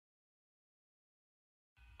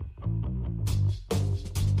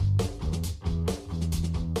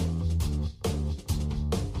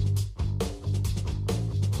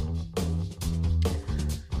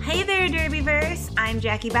Hey there, Derbyverse. I'm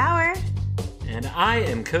Jackie Bauer. And I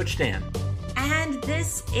am Coach Dan. And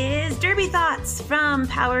this is Derby Thoughts from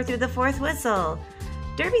Power Through the Fourth Whistle.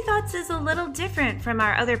 Derby Thoughts is a little different from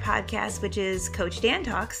our other podcast, which is Coach Dan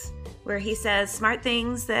Talks, where he says smart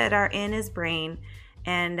things that are in his brain,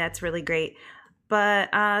 and that's really great. But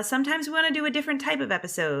sometimes we want to do a different type of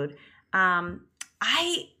episode.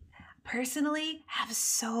 I personally have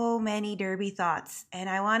so many Derby thoughts, and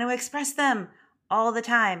I want to express them all the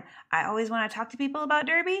time. I always want to talk to people about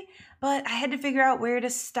Derby, but I had to figure out where to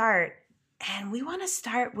start. And we want to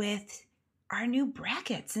start with our new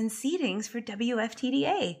brackets and seedings for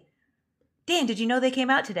WFTDA. Dan, did you know they came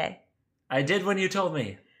out today? I did when you told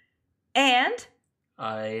me. And?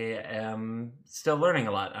 I am still learning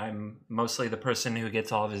a lot. I'm mostly the person who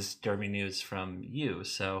gets all of his Derby news from you,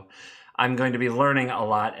 so I'm going to be learning a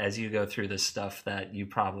lot as you go through this stuff that you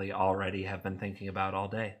probably already have been thinking about all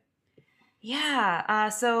day. Yeah,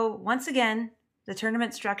 so once again, the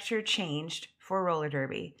tournament structure changed for roller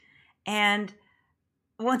derby. And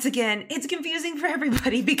once again, it's confusing for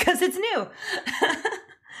everybody because it's new.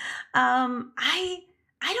 I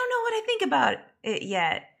don't know what I think about it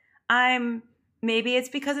yet. Maybe it's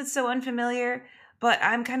because it's so unfamiliar, but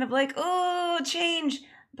I'm kind of like, oh, change.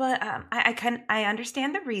 But I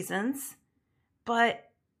understand the reasons, but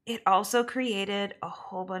it also created a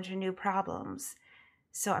whole bunch of new problems.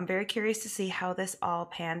 So I'm very curious to see how this all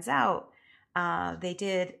pans out. They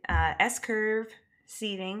did S-curve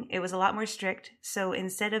seeding. It was a lot more strict. So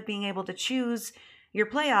instead of being able to choose your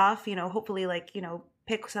playoff, hopefully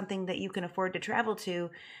pick something that you can afford to travel to,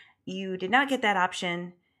 you did not get that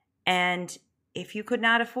option. And if you could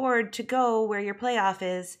not afford to go where your playoff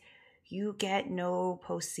is, you get no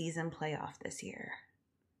postseason playoff this year.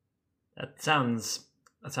 That sounds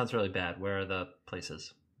really bad. Where are the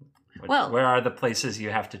places? Well, where are the places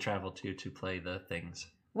you have to travel to play the things?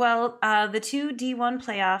 Well, the two D1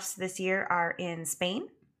 playoffs this year are in Spain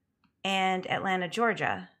and Atlanta,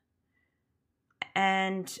 Georgia.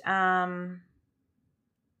 And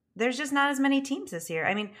there's just not as many teams this year.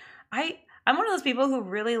 I mean, I'm one of those people who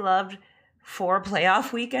really loved 4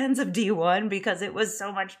 playoff weekends of D1 because it was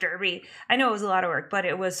so much derby. I know it was a lot of work, but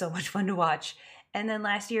it was so much fun to watch. And then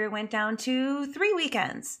last year it went down to 3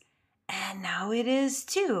 weekends. And now it is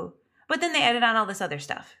 2. But then they added on all this other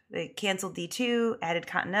stuff. They canceled D2, added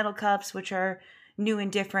Continental Cups, which are new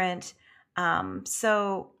and different. And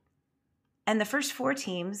the first 4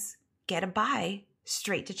 teams get a bye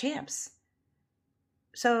straight to champs.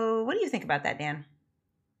 So what do you think about that, Dan?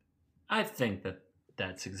 I think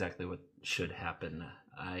that's exactly what should happen.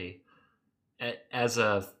 As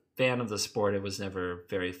a fan of the sport, it was never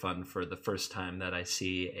very fun for the first time that I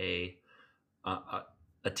see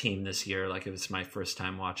a team this year. Like, it was my first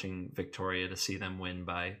time watching Victoria, to see them win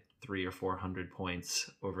by 300 or 400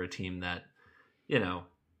 points over a team that,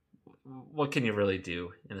 what can you really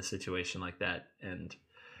do in a situation like that? And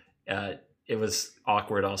it was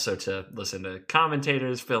awkward also to listen to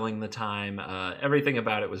commentators filling the time. Everything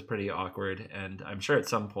about it was pretty awkward. And I'm sure at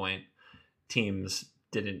some point teams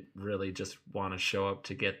didn't really just want to show up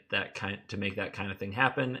to get to make that kind of thing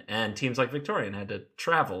happen. And teams like Victorian had to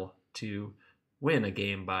travel to win a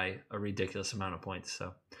game by a ridiculous amount of points.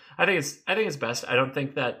 So I think it's best. I don't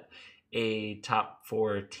think that a top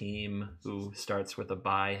 4 team who starts with a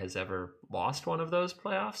bye has ever lost one of those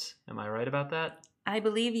playoffs. Am I right about that? I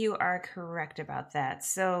believe you are correct about that.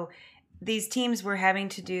 So these teams were having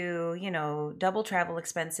to do, double travel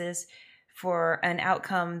expenses for an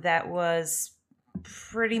outcome that was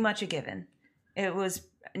pretty much a given. It was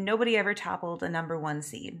nobody ever toppled a number 1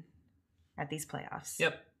 seed at these playoffs.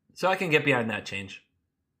 Yep. So I can get behind that change.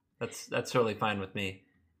 That's totally fine with me.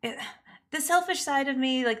 The selfish side of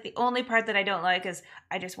me, the only part that I don't like is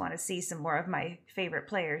I just want to see some more of my favorite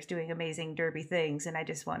players doing amazing derby things, and I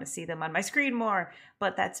just want to see them on my screen more.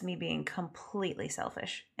 But that's me being completely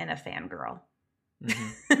selfish and a fangirl.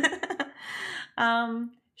 Mm-hmm.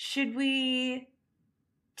 Should we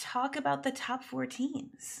talk about the top 4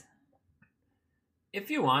 teams? If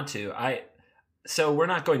you want to. So we're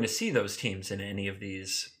not going to see those teams in any of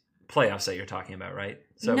these playoffs that you're talking about, right?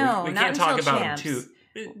 So no, we not can't talk about champs. them too.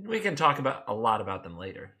 We can talk about a lot about them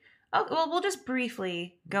later. Oh, well, we'll just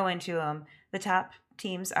briefly go into them. The top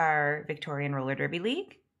teams are Victorian Roller Derby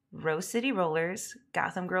League, Rose City Rollers,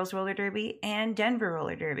 Gotham Girls Roller Derby, and Denver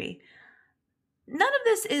Roller Derby. None of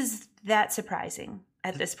this is that surprising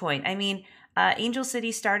at this point. I mean, Angel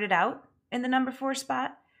City started out in the number 4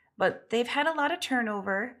 spot, but they've had a lot of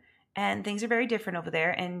turnover, and things are very different over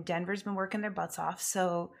there. And Denver's been working their butts off.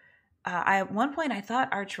 So at one point, I thought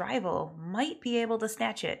arch rival might be able to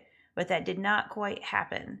snatch it, but that did not quite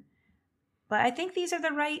happen. But I think these are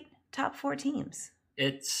the right top 4 teams.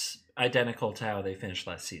 It's identical to how they finished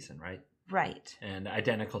last season, right? Right. And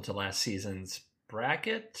identical to last season's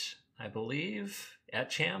bracket, I believe, at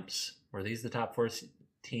Champs. Were these the top 4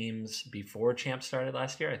 teams before Champs started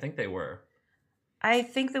last year? I think they were. I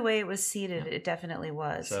think the way it was seeded, it definitely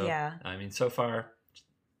was. So, yeah. I mean, so far,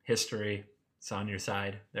 history is on your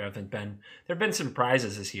side. There have been some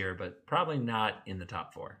prizes this year, but probably not in the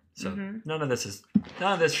top 4. So none of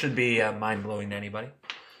this should be mind blowing to anybody.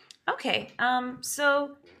 Okay.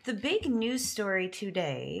 So the big news story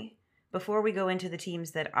today, before we go into the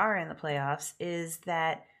teams that are in the playoffs, is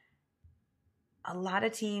that a lot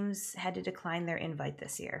of teams had to decline their invite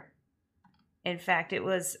this year. In fact, it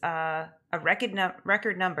was a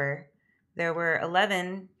record number. There were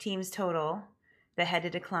 11 teams total that had to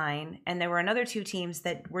decline, and there were another 2 teams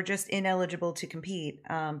that were just ineligible to compete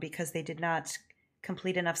because they did not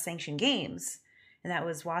complete enough sanctioned games, and that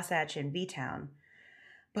was Wasatch and V-Town.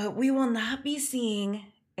 But we will not be seeing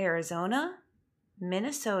Arizona,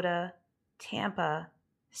 Minnesota, Tampa,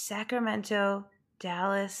 Sacramento,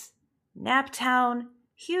 Dallas, Naptown,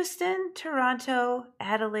 Houston, Toronto,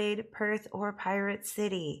 Adelaide, Perth, or Pirate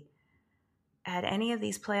City at any of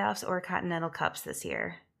these playoffs or Continental Cups this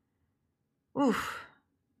year. Oof.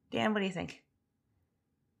 Dan, what do you think?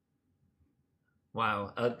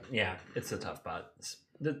 Wow. Yeah, it's a tough part.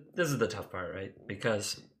 This is the tough part, right?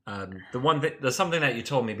 Because the something that you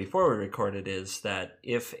told me before we recorded is that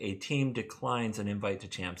if a team declines an invite to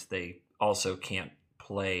Champs, they also can't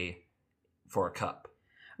play for a cup.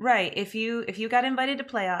 Right. If you got invited to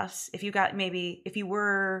playoffs, if you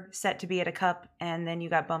were set to be at a cup and then you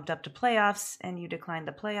got bumped up to playoffs and you declined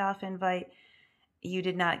the playoff invite, you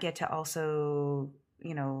did not get to also,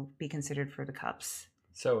 be considered for the cups.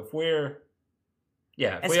 So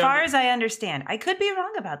as far as I understand, I could be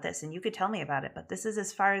wrong about this and you could tell me about it, but this is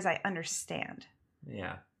as far as I understand.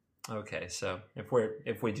 Yeah. Okay. So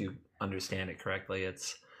if we do understand it correctly,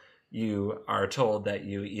 it's you are told that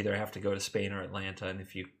you either have to go to Spain or Atlanta, and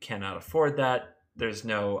if you cannot afford that, there's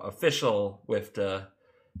no official WIFTA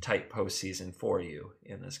type postseason for you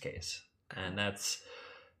in this case. And that's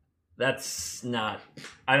not,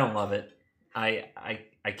 I don't love it. I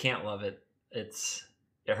can't love it.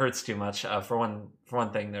 It hurts too much. For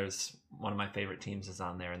one thing, there's one of my favorite teams is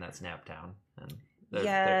on there, and that's Naptown. And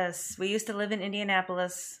yes, we used to live in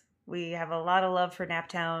Indianapolis. We have a lot of love for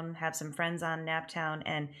Naptown, have some friends on Naptown,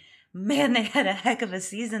 and man, they had a heck of a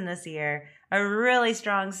season this year. A really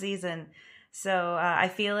strong season. So I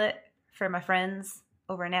feel it for my friends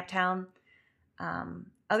over in Naptown.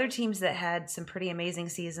 Other teams that had some pretty amazing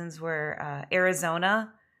seasons were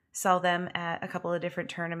Arizona. Saw them at a couple of different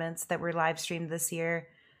tournaments that were live streamed this year.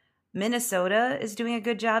 Minnesota is doing a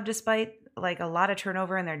good job despite a lot of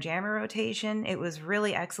turnover in their jammer rotation. It was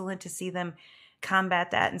really excellent to see them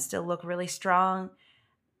combat that and still look really strong.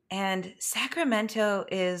 And Sacramento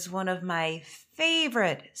is one of my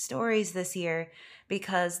favorite stories this year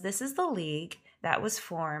because this is the league that was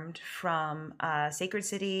formed from Sacred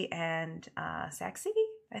City and Sac City,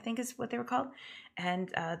 I think is what they were called.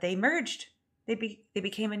 And they merged. They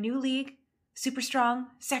became a new league, super strong,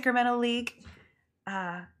 Sacramento League.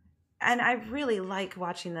 And I really like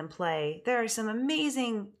watching them play. There are some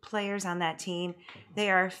amazing players on that team.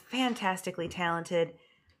 They are fantastically talented.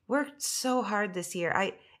 Worked so hard this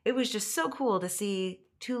year. It was just so cool to see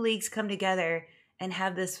 2 leagues come together and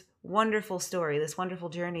have this wonderful story, this wonderful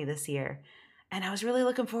journey this year. And I was really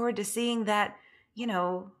looking forward to seeing that,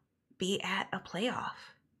 be at a playoff.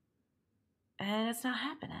 And it's not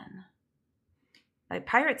happening.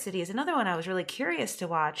 Pirate City is another one I was really curious to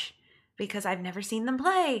watch because I've never seen them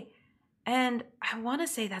play. And I want to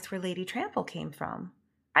say that's where Lady Trample came from.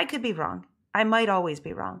 I could be wrong. I might always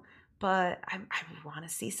be wrong. But I want to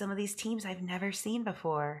see some of these teams I've never seen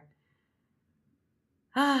before.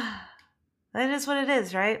 That is what it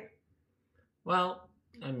is, right? Well,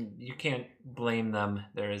 you can't blame them.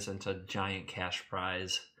 There isn't a giant cash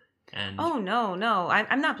prize. And oh, no.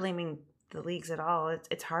 I'm not blaming the leagues at all.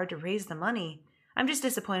 It's hard to raise the money. I'm just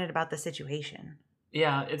disappointed about the situation.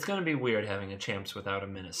 Yeah, it's going to be weird having a Champs without a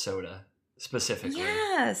Minnesota, specifically.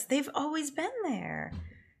 Yes, they've always been there.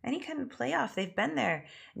 Any kind of playoff, they've been there.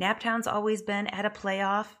 Naptown's always been at a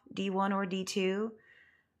playoff, D1 or D2.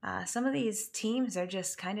 Some of these teams are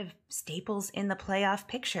just kind of staples in the playoff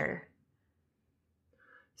picture.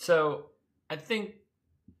 So I think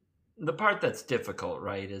the part that's difficult,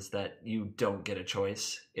 right, is that you don't get a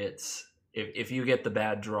choice. It's if you get the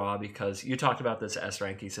bad draw, because you talked about this S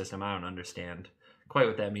ranking system, I don't understand quite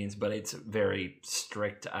what that means, but it's very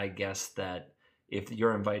strict, I guess, that if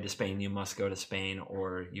you're invited to Spain, you must go to Spain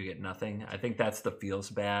or you get nothing. I think that's the feels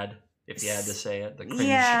bad, if you had to say it, the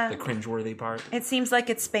cringeworthy part. It seems like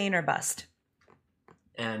it's Spain or bust.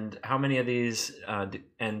 And how many of these,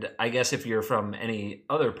 and I guess if you're from any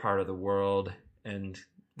other part of the world and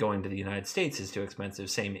going to the United States is too expensive,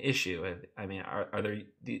 same issue. I mean, are there,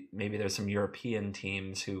 maybe there's some European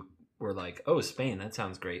teams who were like, oh, Spain, that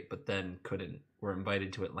sounds great, but then were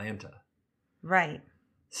invited to Atlanta. Right.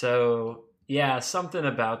 So, yeah, something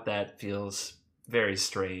about that feels very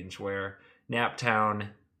strange, where Naptown,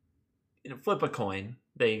 flip a coin,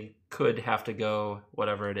 they could have to go,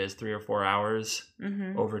 whatever it is, 3 or 4 hours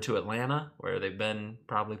over to Atlanta, where they've been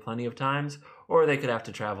probably plenty of times, or they could have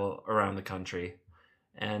to travel around the country.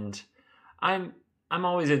 And I'm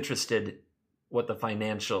always interested what the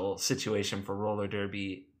financial situation for roller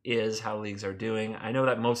derby is, how leagues are doing. I know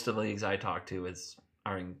that most of the leagues I talk to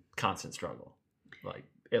are in constant struggle.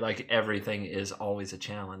 Like everything is always a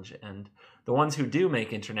challenge. And the ones who do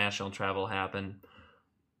make international travel happen,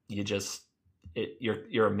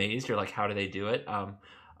 you're amazed. You're like, how do they do it?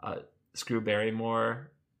 Screw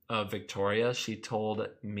Barrymore of Victoria, she told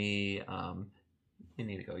me, you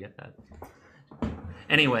need to go get that.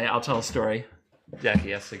 Anyway, I'll tell a story.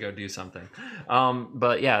 Jackie has to go do something.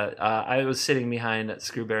 But yeah, I was sitting behind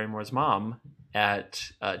Screw Barrymore's mom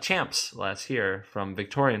at Champs last year from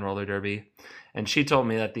Victorian Roller Derby. And she told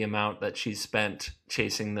me that the amount that she spent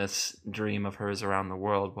chasing this dream of hers around the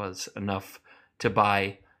world was enough to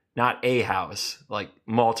buy not a house, like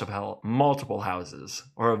multiple houses,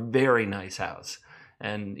 or a very nice house.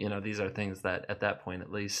 And, these are things that at that point,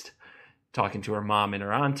 at least, talking to her mom and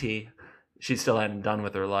her auntie, she still hadn't done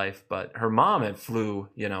with her life, but her mom had flew,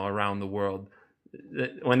 around the world.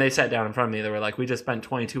 When they sat down in front of me, they were like, we just spent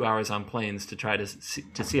 22 hours on planes to try to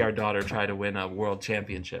see our daughter try to win a world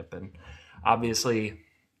championship. And obviously,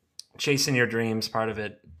 chasing your dreams, part of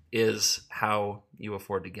it is how you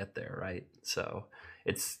afford to get there, right? So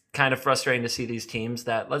it's kind of frustrating to see these teams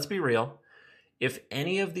that, let's be real, if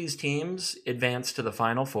any of these teams advanced to the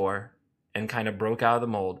Final Four and kind of broke out of the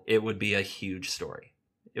mold, it would be a huge story.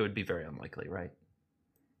 It would be very unlikely, right?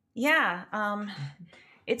 Yeah,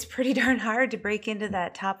 it's pretty darn hard to break into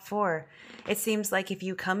that top 4. It seems like if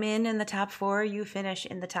you come in the top 4, you finish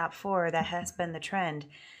in the top 4. That has been the trend.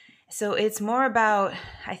 So it's more about,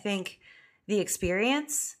 I think, the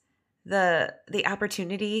experience, the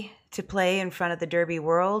opportunity to play in front of the Derby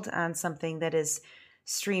world on something that is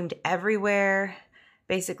streamed everywhere,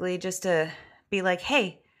 basically just to be like,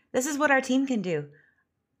 hey, this is what our team can do.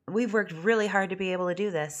 We've worked really hard to be able to do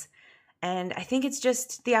this. And I think it's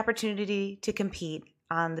just the opportunity to compete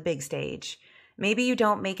on the big stage. Maybe you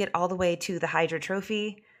don't make it all the way to the Hydra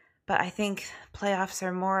Trophy, but I think playoffs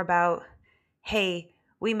are more about, hey,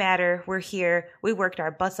 we matter, we're here, we worked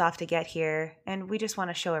our butts off to get here, and we just want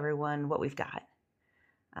to show everyone what we've got.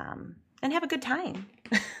 And have a good time.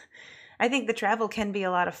 I think the travel can be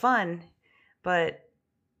a lot of fun, but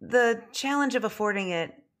the challenge of affording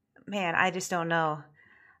it, man, I just don't know.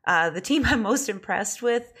 The team I'm most impressed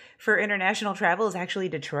with for international travel is actually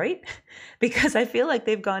Detroit, because I feel like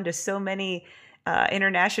they've gone to so many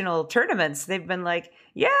international tournaments. They've been like,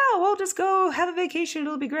 yeah, we'll just go have a vacation.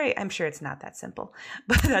 It'll be great. I'm sure it's not that simple,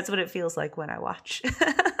 but that's what it feels like when I watch.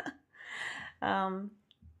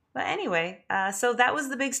 But anyway, so that was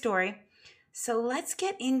the big story. So let's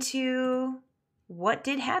get into what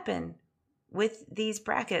did happen with these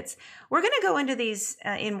brackets. We're going to go into these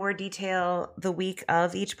in more detail the week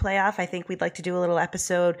of each playoff. I think we'd like to do a little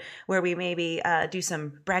episode where we maybe do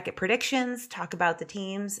some bracket predictions, talk about the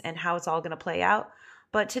teams and how it's all going to play out.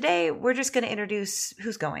 But today we're just going to introduce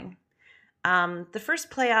who's going. The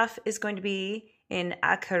first playoff is going to be in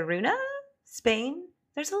A Coruña, Spain.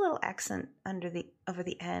 There's a little accent over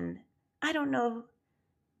the N. I don't know.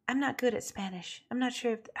 I'm not good at Spanish. I'm not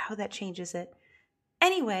sure how that changes it.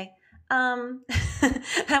 Anyway,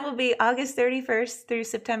 that will be August 31st through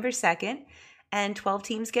September 2nd, and 12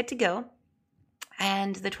 teams get to go.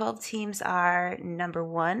 And the 12 teams are number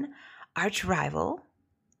 1, Arch Rival,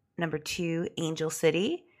 number 2, Angel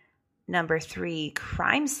City, number 3,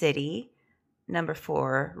 Crime City, number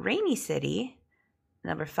 4, Rainy City,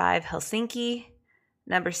 number 5, Helsinki,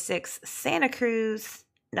 number 6, Santa Cruz,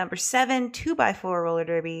 number 7, 2x4 Roller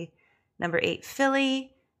Derby, number 8,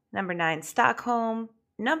 Philly, number 9, Stockholm,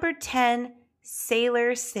 number 10,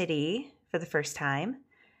 Sailor City for the first time,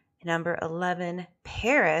 number 11,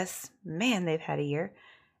 Paris, man, they've had a year,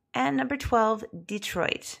 and number 12,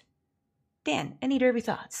 Detroit. Dan, any Derby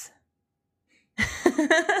thoughts?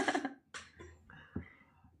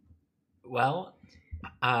 Well,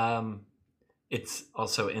 it's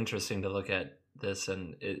also interesting to look at this,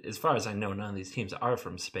 and as far as I know, none of these teams are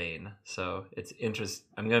from Spain. So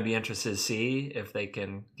I'm going to be interested to see if they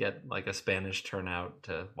can get like a Spanish turnout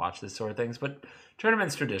to watch this sort of things. But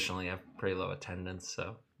tournaments traditionally have pretty low attendance,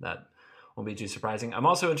 so that won't be too surprising. I'm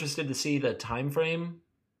also interested to see the time frame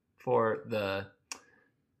for the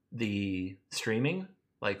streaming.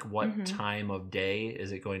 Like, what time of day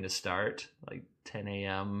is it going to start? Like 10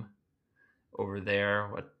 a.m. over there.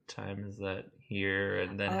 What time is that here?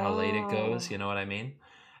 And then how late it goes. You know what I mean?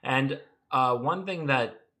 And one thing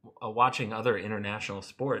that watching other international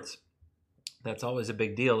sports, that's always a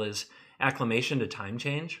big deal, is acclimation to time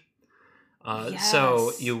change.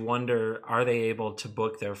 So you wonder, are they able to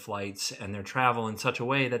book their flights and their travel in such a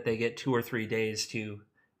way that they get 2 or 3 days to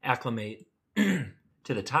acclimate to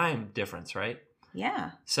the time difference, right?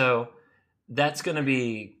 Yeah. So that's going to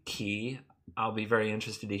be key. I'll be very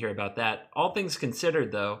interested to hear about that. All things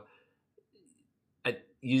considered, though,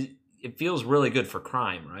 it feels really good for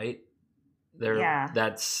crime, right?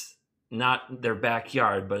 That's not their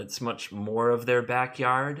backyard, but it's much more of their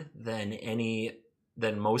backyard than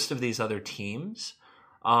most of these other teams.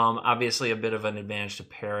 Obviously, a bit of an advantage to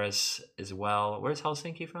Paris as well. Where's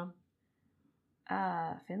Helsinki from?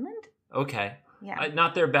 Finland. Okay. Yeah.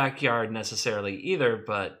 Not their backyard necessarily either,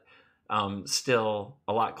 but still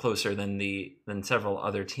a lot closer than several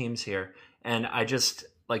other teams here. And I just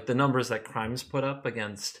like the numbers that Crimes put up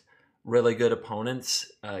against really good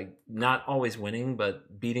opponents, not always winning,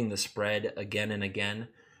 but beating the spread again and again.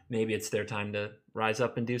 Maybe it's their time to rise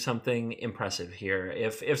up and do something impressive here.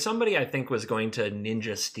 If somebody I think was going to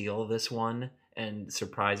ninja steal this one and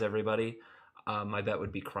surprise everybody, my bet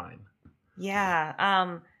would be Crime.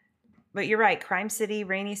 Yeah. But you're right. Crime City,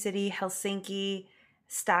 Rainy City, Helsinki,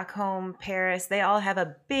 Stockholm, Paris, they all have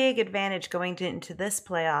a big advantage going into this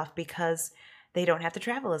playoff because they don't have to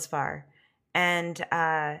travel as far. And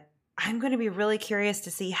I'm going to be really curious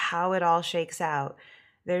to see how it all shakes out.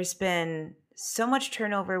 There's been so much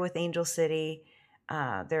turnover with Angel City.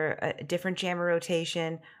 They're a different jammer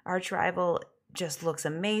rotation. Arch rival just looks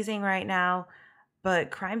amazing right now.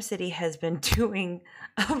 But Crime City has been doing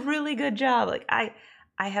a really good job. Like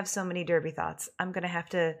I have so many Derby thoughts. I'm going to have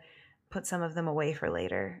to put some of them away for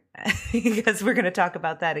later because we're going to talk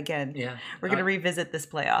about that again. Yeah. We're going to revisit this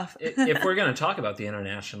playoff. If we're going to talk about the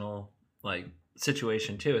international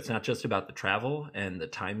situation too, it's not just about the travel and the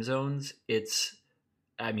time zones.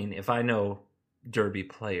 If I know Derby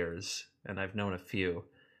players, and I've known a few,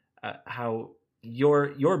 how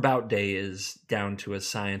your bout day is down to a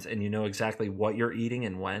science, and you know exactly what you're eating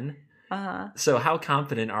and when. So how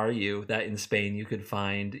confident are you that in Spain you could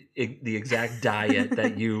find the exact diet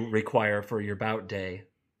that you require for your bout day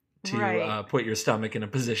to put your stomach in a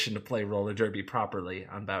position to play roller derby properly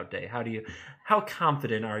on bout day? How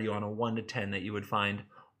confident are you on a 1 to 10 that you would find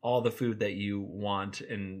all the food that you want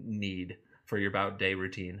and need for your bout day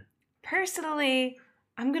routine? Personally,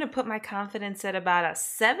 I'm going to put my confidence at about a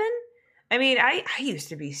 7. I mean, I used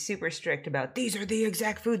to be super strict about these are the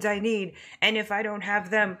exact foods I need. And if I don't have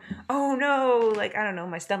them, oh no, I don't know,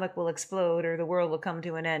 my stomach will explode or the world will come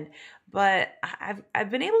to an end. But I've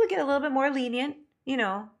been able to get a little bit more lenient. You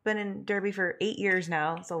know, been in Derby for 8 years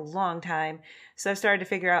now. It's a long time. So I've started to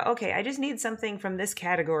figure out, okay, I just need something from this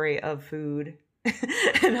category of food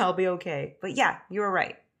and I'll be okay. But yeah, you were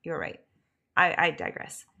right. I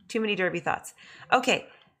digress. Too many Derby thoughts. Okay.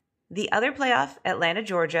 The other playoff, Atlanta,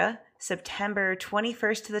 Georgia, September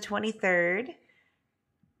 21st to the 23rd.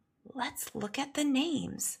 Let's look at the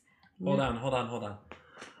names. Hold on.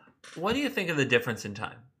 What do you think of the difference in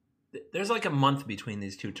time? There's like a month between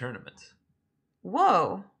these two tournaments.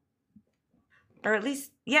 Whoa. Or at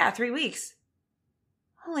least, 3 weeks.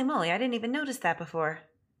 Holy moly, I didn't even notice that before.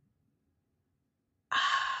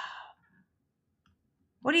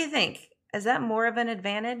 What do you think? Is that more of an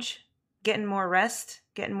advantage? Getting more rest,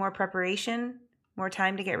 getting more preparation, more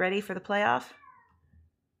time to get ready for the playoff?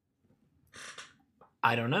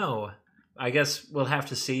 I don't know. I guess we'll have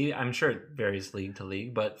to see. I'm sure it varies league to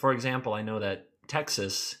league. But for example, I know that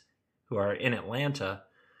Texas, who are in Atlanta,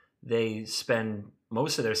 they spend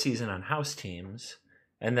most of their season on house teams.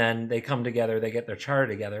 And then they come together, they get their charter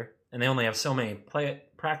together, and they only have so many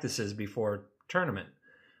practices before tournament.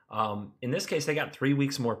 In this case, they got 3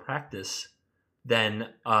 weeks more practice than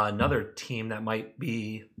another team that might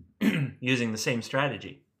be using the same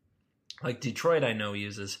strategy. Like Detroit, I know,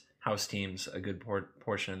 uses house teams a good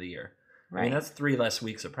portion of the year. Right. I mean, that's 3 less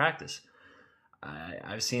weeks of practice.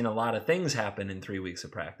 I've seen a lot of things happen in 3 weeks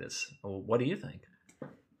of practice. What do you think?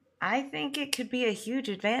 I think it could be a huge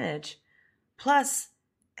advantage. Plus,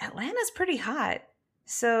 Atlanta's pretty hot.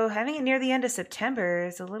 So having it near the end of September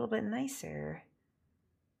is a little bit nicer.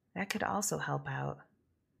 That could also help out,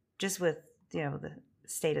 just with the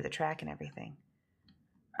state of the track and everything.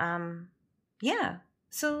 Yeah.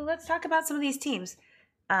 So let's talk about some of these teams.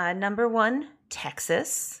 Number 1,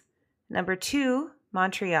 Texas. Number 2,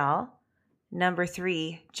 Montreal. Number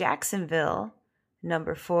 3, Jacksonville.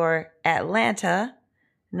 Number 4, Atlanta.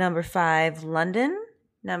 Number 5, London.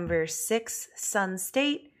 Number 6, Sun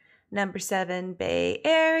State. Number 7, Bay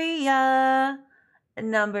Area.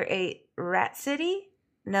 Number 8, Rat City.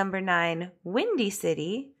 Number 9, Windy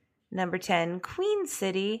City. Number 10, Queen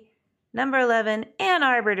City. Number 11, Ann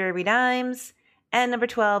Arbor Derby Dimes. And number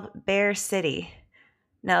 12, Bear City.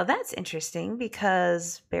 Now that's interesting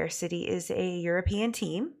because Bear City is a European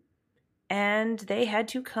team and they had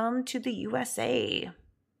to come to the USA.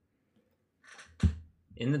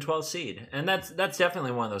 In the 12th seed. And that's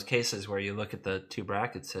definitely one of those cases where you look at the two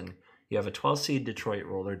brackets and you have a 12th seed Detroit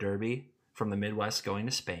roller derby from the Midwest going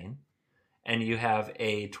to Spain. And you have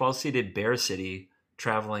a 12th seeded Bear City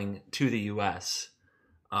traveling to the US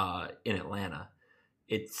in Atlanta.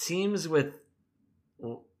 It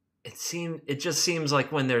just seems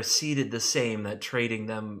like when they're seeded the same that trading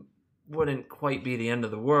them wouldn't quite be the end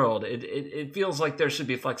of the world. It feels like there should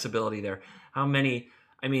be flexibility there.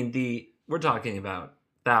 We're talking about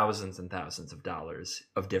thousands and thousands of dollars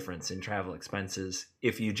of difference in travel expenses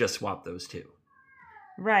if you just swap those two.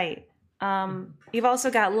 Right. You've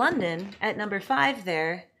also got London at number 5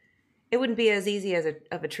 there. It wouldn't be as easy of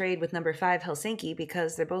a trade with number 5 Helsinki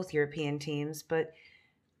because they're both European teams, but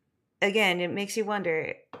again, it makes you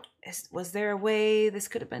wonder, was there a way this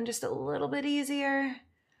could have been just a little bit easier?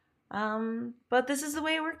 But this is the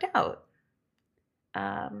way it worked out.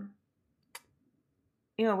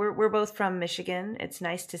 We're both from Michigan. It's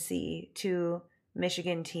nice to see 2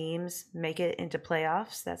 Michigan teams make it into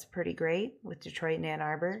playoffs. That's pretty great with Detroit and Ann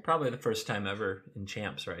Arbor. It's probably the first time ever in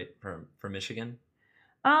champs, right? For Michigan.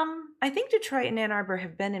 I think Detroit and Ann Arbor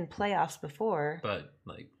have been in playoffs before. But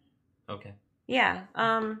okay. Yeah.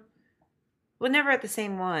 Well, never at the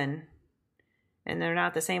same one. And they're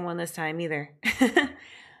not the same one this time either.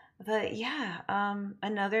 But yeah,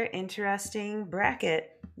 another interesting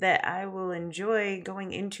bracket that I will enjoy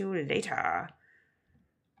going into later.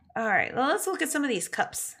 All right, well, let's look at some of these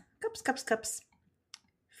cups. Cups.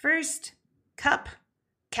 First cup,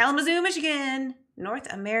 Kalamazoo, Michigan,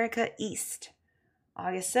 North America East,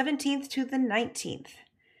 August 17th to the 19th.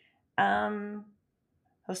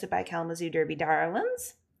 Hosted by Kalamazoo Derby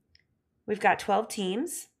Darlings. We've got 12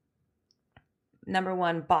 teams. Number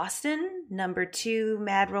 1, Boston. Number 2,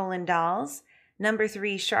 Mad Rollin' Dolls. Number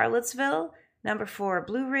 3, Charlottesville. Number 4,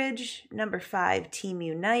 Blue Ridge. Number 5, Team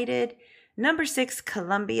United. Number 6,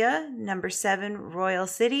 Columbia. Number 7, Royal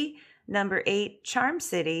City. Number 8, Charm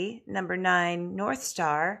City. Number 9, North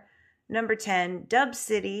Star. Number 10, Dub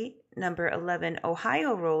City. Number 11,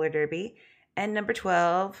 Ohio Roller Derby. And number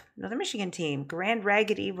 12, another Michigan team, Grand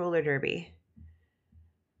Raggedy Roller Derby.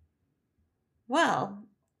 Well,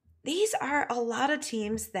 these are a lot of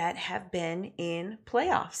teams that have been in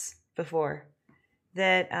playoffs before,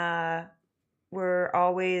 that were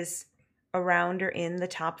always around or in the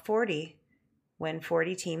top 40 when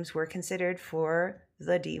 40 teams were considered for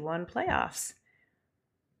the D1 playoffs.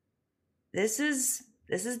 This is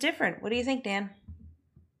different. What do you think, Dan?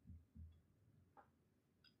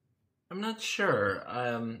 I'm not sure.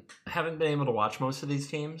 I haven't been able to watch most of these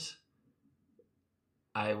teams.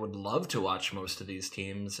 I would love to watch most of these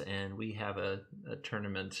teams, and we have a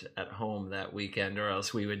tournament at home that weekend, or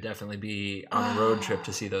else we would definitely be on a road trip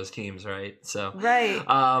to see those teams, right? So,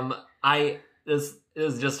 right.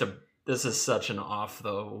 This is such an off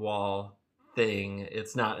the wall thing.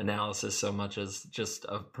 It's not analysis so much as just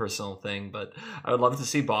a personal thing, but I would love to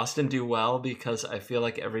see Boston do well, because I feel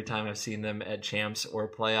like every time I've seen them at champs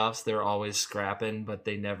or playoffs, they're always scrapping, but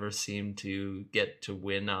they never seem to get to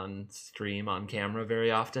win on stream on camera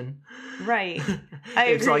very often. Right.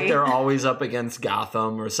 It's like they're always up against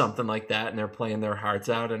Gotham or something like that, and they're playing their hearts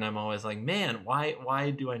out, and I'm always like, man,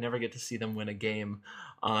 why do I never get to see them win a game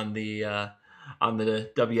on the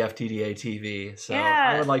WFTDA TV? So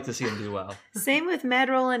yeah. I would like to see them do well. Same with Mad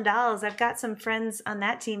Rollin' Dolls. I've got some friends on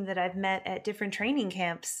that team that I've met at different training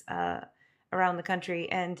camps around the country,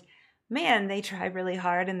 and man, they try really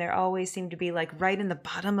hard, and they always seem to be like right in the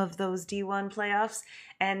bottom of those D1 playoffs,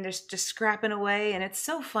 and they're just scrapping away, and it's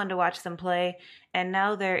so fun to watch them play. And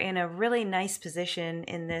now they're in a really nice position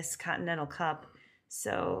in this Continental Cup,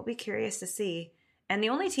 so I'll be curious to see. And the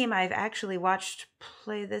only team I've actually watched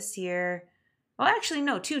play this year, well, actually,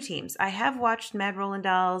 no, 2 teams. I have watched Mad Rollin'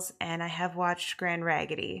 Dolls, and I have watched Grand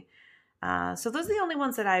Raggedy. So those are the only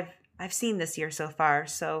ones that I've seen this year so far.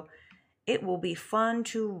 So it will be fun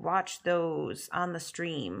to watch those on the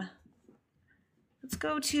stream. Let's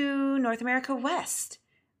go to North America West.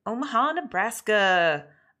 Omaha, Nebraska,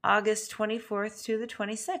 August 24th to the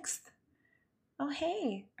 26th. Oh,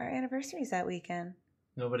 hey, our anniversary's that weekend.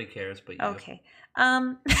 Nobody cares but you. Okay.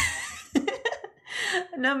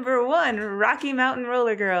 Number 1, Rocky Mountain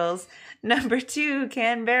Roller Girls. Number 2,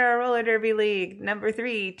 Canberra Roller Derby League. Number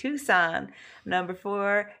 3, Tucson. Number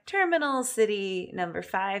 4, Terminal City. Number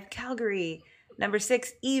 5, Calgary. Number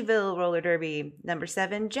 6, Eville Roller Derby. Number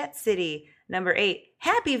 7, Jet City. Number 8,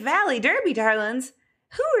 Happy Valley Derby, darlings.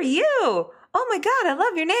 Who are you? Oh my God, I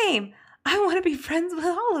love your name. I want to be friends with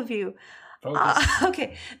all of you.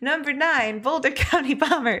 Okay. Number 9, Boulder County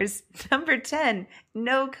Bombers. Number 10,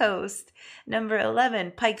 No Coast. Number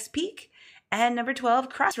 11, Pikes Peak. And number 12,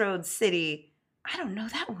 Crossroads City. I don't know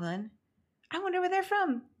that one. I wonder where they're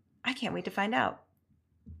from. I can't wait to find out.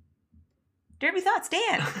 Derby thoughts,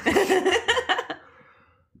 Dan.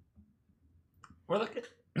 We're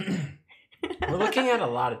looking at a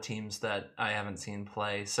lot of teams that I haven't seen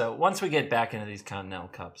play. So once we get back into these Continental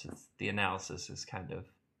Cups, the analysis is kind of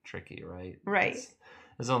tricky, right? Right.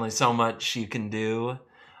 There's only so much you can do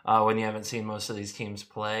when you haven't seen most of these teams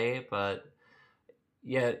play. But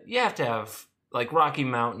yeah, you have to have, like, Rocky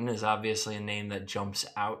Mountain is obviously a name that jumps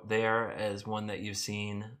out there as one that you've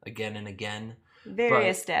seen again and again. Very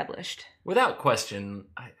established. Without question,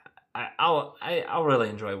 I'll really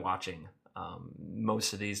enjoy watching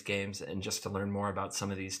most of these games, and just to learn more about some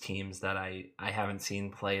of these teams that I haven't seen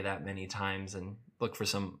play that many times, and look for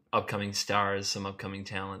some upcoming stars, some upcoming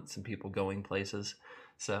talent, some people going places.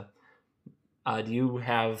 So do you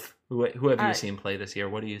have who have you seen play this year?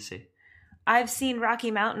 What do you see? I've seen Rocky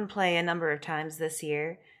Mountain play a number of times this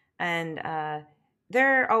year, and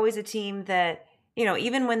they're always a team that, you know,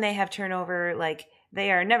 even when they have turnover, like,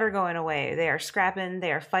 they are never going away. They are scrapping,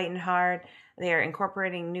 they are fighting hard, they are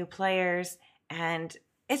incorporating new players, and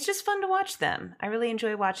it's just fun to watch them. I really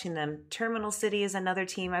enjoy watching them. Terminal City is another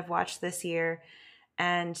team I've watched this year,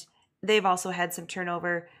 and they've also had some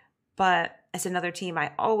turnover, but it's another team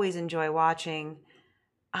I always enjoy watching.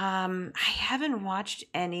 I haven't watched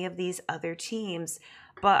any of these other teams,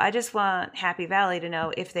 but I just want Happy Valley to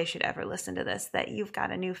know, if they should ever listen to this, that you've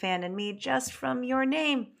got a new fan in me just from your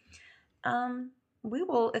name. We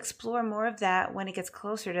will explore more of that when it gets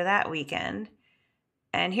closer to that weekend.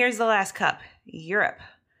 And here's the last cup, Europe.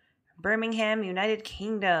 Birmingham, United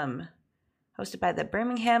Kingdom, hosted by the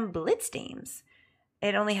Birmingham Blitz Dames.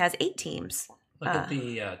 It only has 8 teams. Look at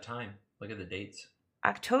the time. Look at the dates.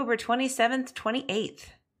 October 27th, 28th.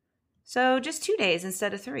 So just 2 days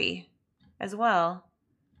instead of 3 as well.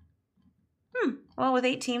 Well, with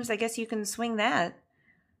 8 teams, I guess you can swing that.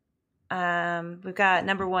 We've got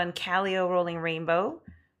number 1, Callio Rolling Rainbow.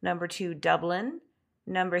 Number 2, Dublin.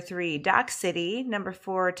 Number 3, Dock City. Number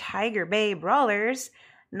 4, Tiger Bay Brawlers.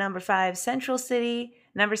 Number 5, Central City.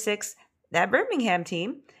 Number 6, that Birmingham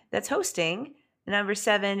team that's hosting. Number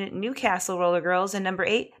 7, Newcastle Roller Girls. And number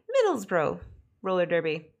 8, Middlesbrough Roller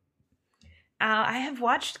Derby. I have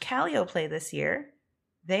watched Callio play this year.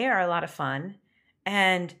 They are a lot of fun.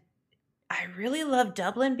 And I really love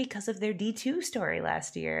Dublin because of their D2 story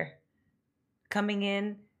last year. Coming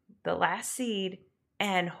in the last seed,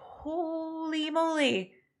 and holy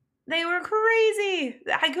moly, they were crazy.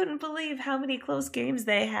 I couldn't believe how many close games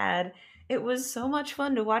they had. It was so much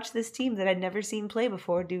fun to watch this team that I'd never seen play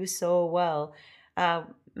before do so well.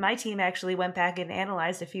 My team actually went back and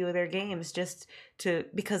analyzed a few of their games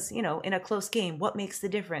because, you know, in a close game, what makes the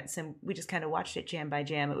difference? And we just kind of watched it jam by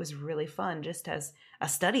jam. It was really fun, just as a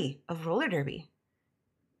study of roller derby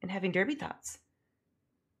and having derby thoughts.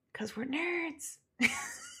 Because we're nerds.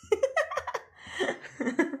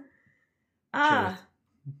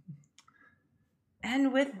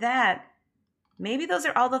 And with that, maybe those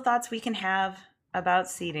are all the thoughts we can have about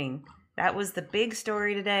seeding. That was the big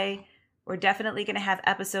story today. We're definitely going to have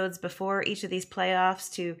episodes before each of these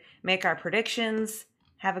playoffs to make our predictions,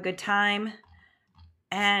 have a good time.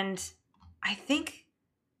 And I think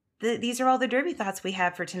these are all the derby thoughts we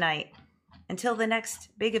have for tonight. Until the next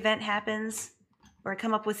big event happens, or I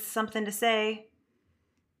come up with something to say.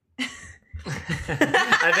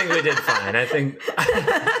 I think we did fine. It's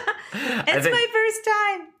my first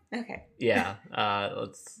time. Okay. Yeah.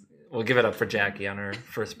 We'll give it up for Jackie on her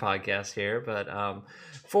first podcast here. But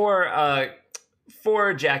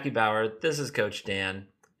for Jackie Bauer, this is Coach Dan,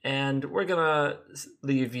 and we're gonna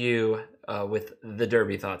leave you with the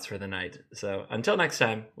Derby thoughts for the night. So until next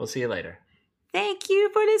time, we'll see you later. Thank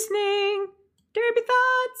you for listening. Derby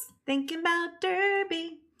thoughts. Thinking about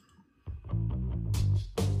Derby.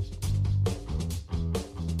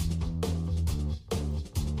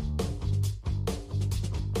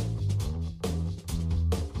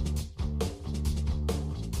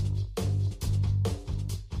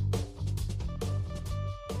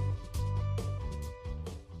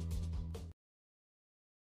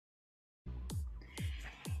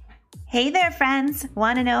 Hey there, friends!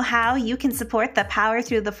 Want to know how you can support the Power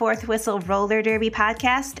Through the Fourth Whistle Roller Derby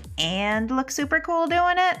podcast and look super cool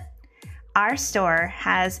doing it? Our store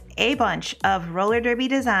has a bunch of roller derby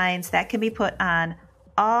designs that can be put on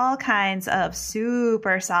all kinds of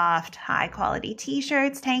super soft, high-quality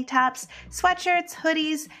t-shirts, tank tops, sweatshirts,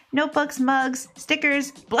 hoodies, notebooks, mugs,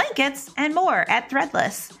 stickers, blankets, and more at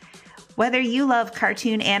Threadless. Whether you love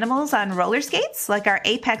cartoon animals on roller skates, like our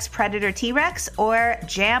Apex Predator T-Rex or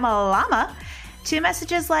Jam-a-Llama, to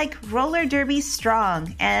messages like roller derby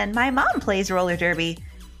strong and my mom plays roller derby,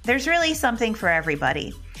 there's really something for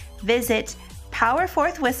everybody. Visit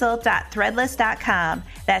power4thwhistle.threadless.com.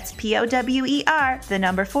 That's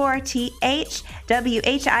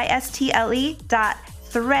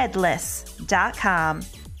POWER4THWHISTLE.threadless.com.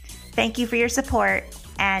 Thank you for your support,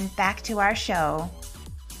 and back to our show.